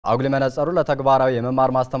አጉሊ መነፀሩ ለተግባራዊ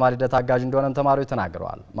የመማር ማስተማር ሂደት አጋዥ እንደሆነም ተማሪዎች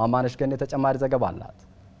ተናግረዋል። ማማነሽ ገኔ ተጨማሪ ዘገባ አላት።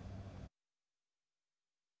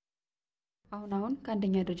 አሁን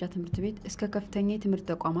ከአንደኛ ደረጃ ትምህርት ቤት እስከ ከፍተኛ የትምህርት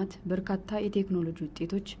ተቋማት በርካታ የቴክኖሎጂ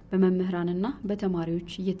ውጤቶች በመምህራንና በተማሪዎች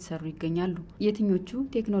እየተሰሩ ይገኛሉ። የትኞቹ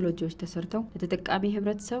ቴክኖሎጂዎች ተሰርተው ለተጠቃሚ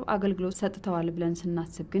ህብረተሰብ አገልግሎት ሰጥተዋል ብለን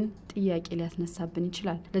ስናስብ ግን ጥያቄ ሊያስነሳብን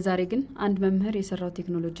ይችላል። ለዛሬ ግን አንድ መምህር የሰራው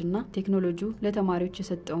ቴክኖሎጂና ቴክኖሎጂው ለተማሪዎች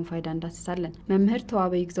የሰጠውን ፋይዳ እንዳስሳለን። መምህር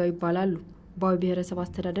ተዋበ ይግዛው ይባላሉ። ባው ብሔረሰብ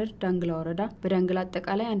አስተዳደር ዳንግላ ወረዳ በዳንግላ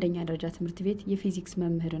አጠቃላይ አንደኛ ደረጃ ትምህርት ቤት የፊዚክስ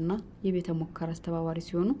መምህርና የቤተ ሙከራ አስተባባሪ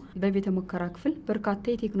ሲሆኑ በቤተ ሙከራ ክፍል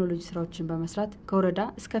በርካታ የቴክኖሎጂ ስራዎችን በመስራት ከወረዳ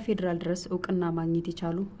እስከ ፌደራል ድረስ እውቅና ማግኘት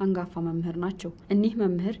የቻሉ አንጋፋ መምህር ናቸው። እኒህ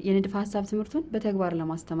መምህር የንድፈ ሐሳብ ትምህርቱን በተግባር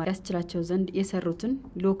ለማስተማር ያስችላቸው ዘንድ የሰሩትን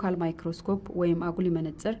ሎካል ማይክሮስኮፕ ወይም አጉሊ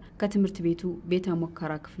መነፀር ከትምህርት ቤቱ ቤተ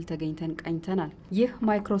ሙከራ ክፍል ተገኝተን ቃኝተናል። ይህ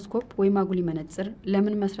ማይክሮስኮፕ ወይም አጉሊ መነፀር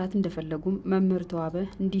ለምን መስራት እንደፈለጉም መምህር ተዋበ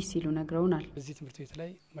እንዲህ ሲሉ ነግረውናል። በዚህ ትምህርት ቤት ላይ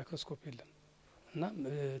ማይክሮስኮፕ የለም እና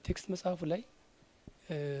ቴክስት መጽሐፉ ላይ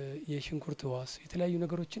የሽንኩርት ዋስ የተለያዩ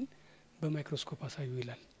ነገሮችን በማይክሮስኮፕ አሳዩ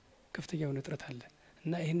ይላል። ከፍተኛው ንጥረት አለ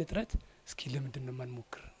እና ይሄን ንጥረት እስኪ ለምንድን ነው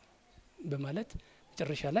ማንሞክር በማለት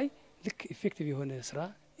መጨረሻ ላይ ልክ ኢፌክቲቭ የሆነ ስራ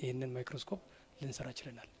ይሄንን ማይክሮስኮፕ ልንሰራ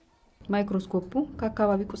ይችላል። ማይክሮስኮፑ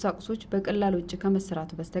ከአካባቢው ቁሳቁሶች በቀላል ወጭ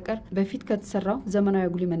ከመሰራቱ በስተቀር በፊት ከተሰራው ዘመናዊ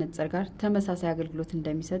አጉሊ መነፀር ጋር ተመሳሳይ አገልግሎት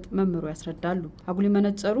እንደሚሰጥ መምህሩ ያስረዳሉ። አጉሊ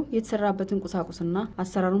መነፀሩ የተሰራበትን ቁሳቁስና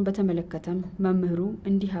አሰራሩን በተመለከተም መምህሩ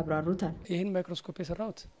እንዲህ አብራሩታል። ይሄን ማይክሮስኮፕ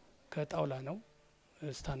የሰራውት ከጣውላ ነው።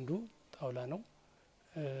 ስታንዱ ጣውላ ነው።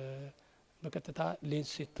 በቀጥታ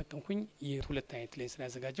ሌንስ የተጠቀምኩኝ የሁለት አይነት ሌንስ ነው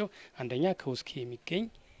ያዘጋጀው። አንደኛ ከውስኪ የሚገኝ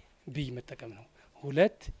ብይ መጠቀም ነው።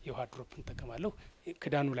 ሁለት የውሃ ድሮፕ እንጠቀማለሁ።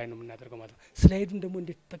 ክዳኑ ላይ ነው የምናደርገው ማለት ነው። ስላይዱን ደግሞ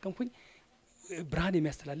እንዴት ተጠቀምኩኝ? ብርሃን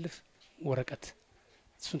የሚያስተላልፍ ወረቀት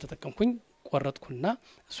እሱን ተጠቀምኩኝ። ቆረጥኩና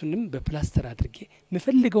እሱንም በፕላስተር አድርጌ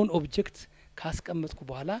መፈልገውን ኦብጀክት ካስቀመጥኩ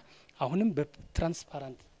በኋላ አሁንም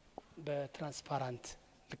በትራንስፓራንት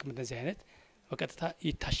ልክ እንደዚህ አይነት በቀጥታ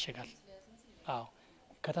ይታሸጋል። አዎ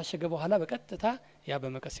ከታሸገ በኋላ በቀጥታ ያ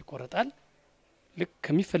በመቀስ ይቆረጣል። ልክ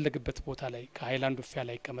ከሚፈልግበት ቦታ ላይ ከሃይላንዱ ፊያ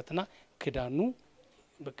ላይ ይቀመጥና ክዳኑ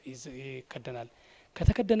ይከደናል።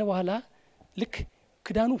 ከተከደነ በኋላ ልክ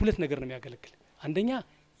ክዳኑ ሁለት ነገር ነው የሚያገለግል። አንደኛ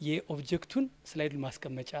የኦብጀክቱን ስላይዱን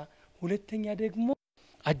ማስቀመጫ፣ ሁለተኛ ደግሞ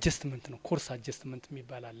አጀስትመንት ነው። ኮርስ አጀስትመንት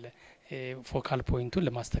የሚባል አለ። ፎካል ፖይንቱን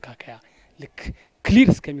ለማስተካከያ ልክ ክሊር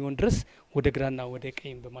እስከሚሆን ድረስ ወደ ግራና ወደ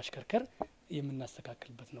ቀኝ በማሽከርከር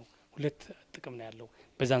የምናስተካክልበት ነው። ሁለት ጥቅም ነው ያለው።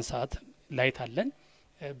 በዛን ሰዓት ላይት አለን።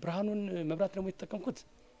 ብርሃኑን መብራት ደግሞ የተጠቀምኩት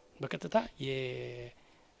በቀጥታ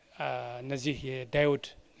እነዚህ የዳዮድ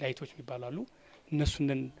ላይቶች የሚባላሉ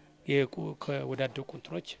እነሱንን ከወዳደቁ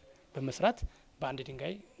እንትኖች በመስራት በአንድ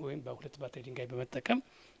ድንጋይ ወይም በሁለት ባትሪ ድንጋይ በመጠቀም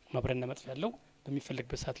ማብረና መጥፋት ያለው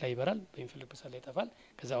በሚፈልግበት ሰዓት ላይ ይበራል፣ በሚፈልግበት ሰዓት ላይ ይጠፋል።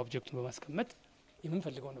 ከዛ ኦብጀክቱን በማስቀመጥ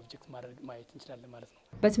የምንፈልገውን ኦብጀክት ማየት እንችላለን ማለት ነው።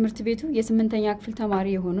 በትምህርት ቤቱ የ8ኛ ክፍል ተማሪ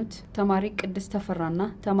የሆኑት ተማሪ ቅድስ ተፈራና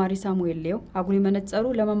ተማሪ ሳሙኤል ሌው አጉሊ መነፀሩ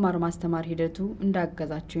ለመማር ማስተማር ሂደቱ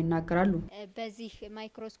እንዳገዛቸው ይናገራሉ። በዚህ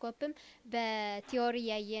ማይክሮስኮፕም በቲዮሪ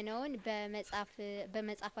ያየነውን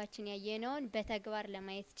በመጻፋችን ያየነውን በተግባር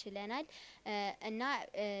ለማየት ችለናል እና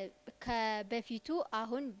ከበፊቱ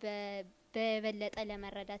አሁን በበለጠ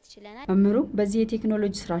ለመረዳት ችለናል። መምህሩ በዚህ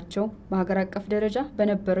የቴክኖሎጂ ስራቸው በሀገር አቀፍ ደረጃ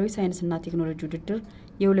በነበረው የሳይንስና ቴክኖሎጂ ውድድር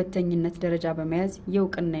የሁለተኝነት ደረጃ በመያዝ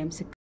የእውቅና ምስክር